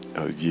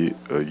Yeah,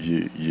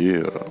 yeah,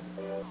 yeah.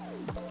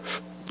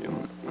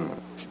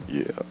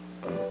 Yeah,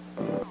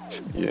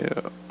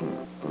 yeah,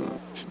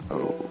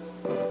 oh,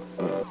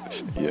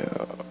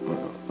 yeah,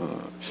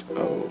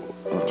 oh,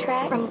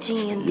 Track from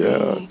G&D.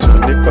 yeah,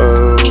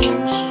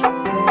 24s,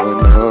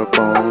 pulling up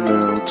on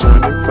them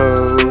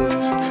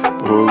 24s,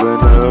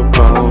 pulling up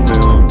on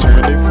them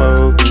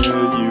 24s,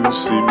 yeah, you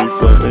see me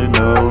floating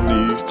on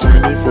these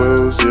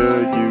 24s, yeah,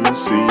 you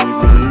see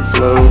me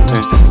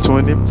floating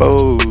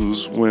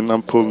 24s, when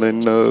I'm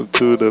pulling up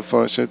to the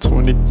function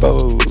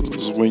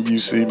 24s, when you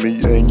see me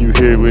and you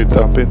hear it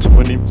thumping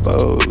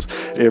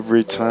 24s,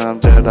 every time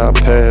that I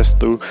pass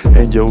through,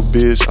 and your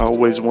bitch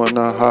always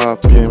wanna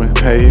hop in,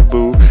 hey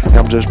boo,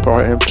 I'm just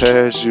parting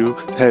past you,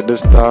 had to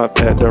stop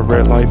at the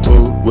red light,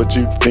 fool, what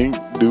you think?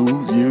 Do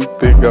you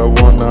think I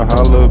wanna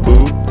holla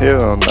boo?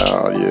 Hell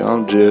nah, yeah,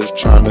 I'm just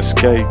trying to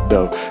skate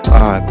though.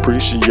 I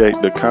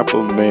appreciate the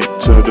compliment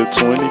to the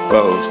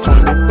 24s,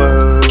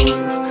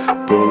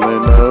 24s,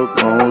 pulling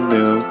up on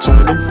them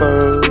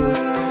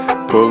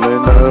 24s,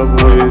 pulling up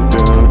with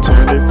them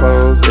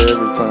 24s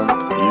every time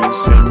you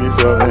see me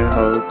floating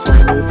ho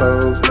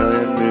 24s,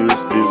 and this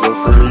is a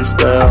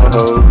freestyle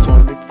ho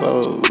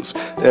 24s.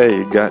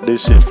 Hey, got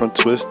this shit from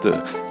Twister,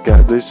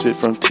 got this shit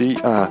from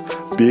T.I.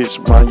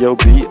 Bitch, mind your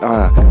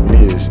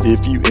B.I.ness.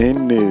 If you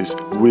in this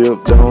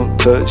whip, don't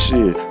touch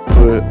shit.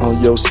 Put on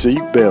your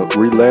seatbelt,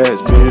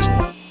 relax,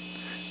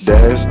 bitch.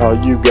 That's all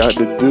you got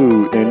to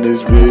do. In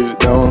this bitch,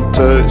 don't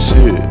touch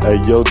shit. Hey,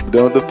 your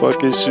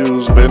motherfucking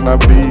shoes better not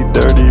be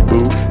dirty,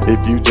 boo.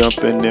 If you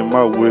jumping in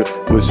my whip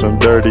with some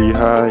dirty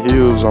high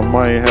heels, I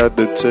might have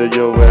to tell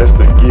your ass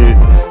to get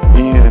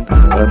in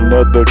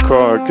another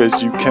car,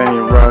 cause you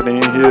can't ride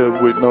in here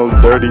with no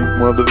dirty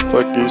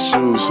motherfucking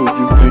shoes. Who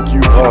you think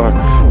you are?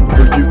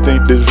 Who you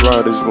think this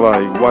ride is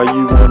like? Why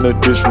you wanna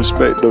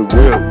disrespect the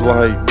whip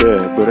like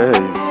that? But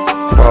hey,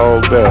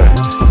 fall back,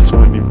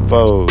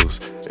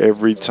 24s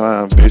every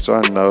time, bitch,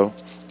 I know.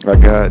 I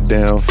got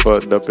down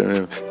fucked up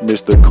and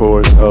missed the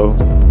chorus, oh.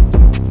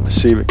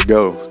 See it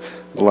go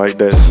like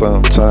that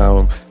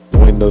sometime.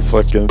 When the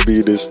fucking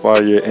beat is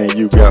fire and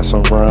you got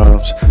some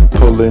rhymes,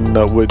 pulling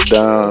up with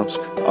dimes,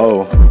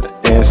 oh,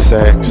 and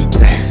sacks.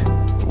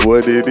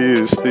 What it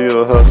is,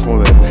 still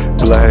hustling,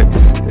 black,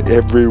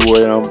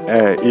 everywhere I'm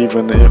at,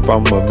 even if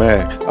I'm a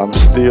Mac, I'm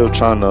still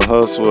trying to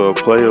hustle or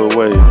play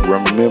away,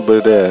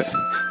 remember that,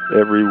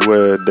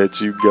 everywhere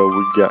that you go,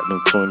 we got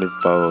them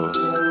 24s,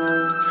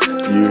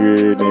 you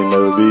hear it in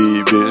the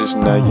beat, bitch,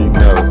 now you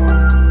know,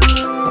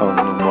 on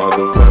the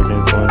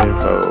motherfucking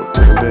 24,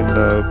 pulling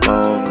up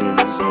on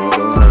these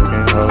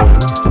motherfucking hoes,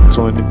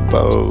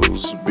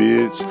 24s,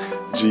 bitch,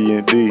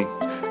 G&D,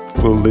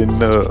 pulling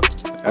up,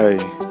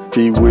 ayy.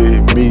 He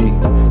with me,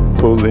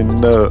 pulling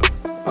up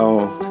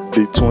on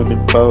the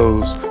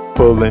 24s,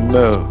 pulling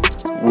up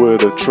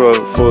with a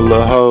truck full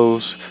of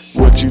hoes.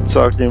 What you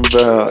talking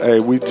about? Hey,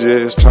 we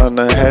just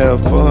tryna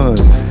have fun.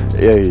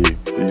 Hey,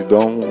 you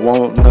don't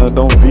want none,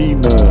 don't be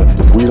none.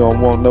 We don't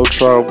want no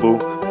trouble,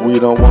 we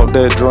don't want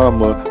that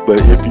drama.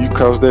 But if you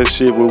cause that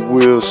shit,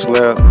 we'll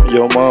slap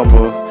your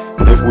mama.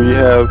 If we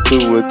have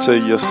to, we'll tell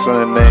your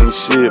son ain't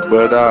shit,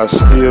 but I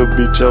still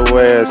beat your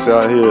ass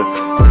out here.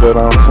 But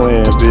I'm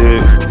playing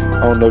big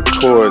on the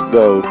court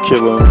though,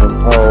 killing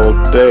them all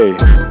day.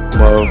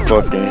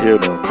 Motherfucking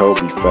hit them,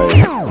 Kobe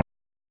fade.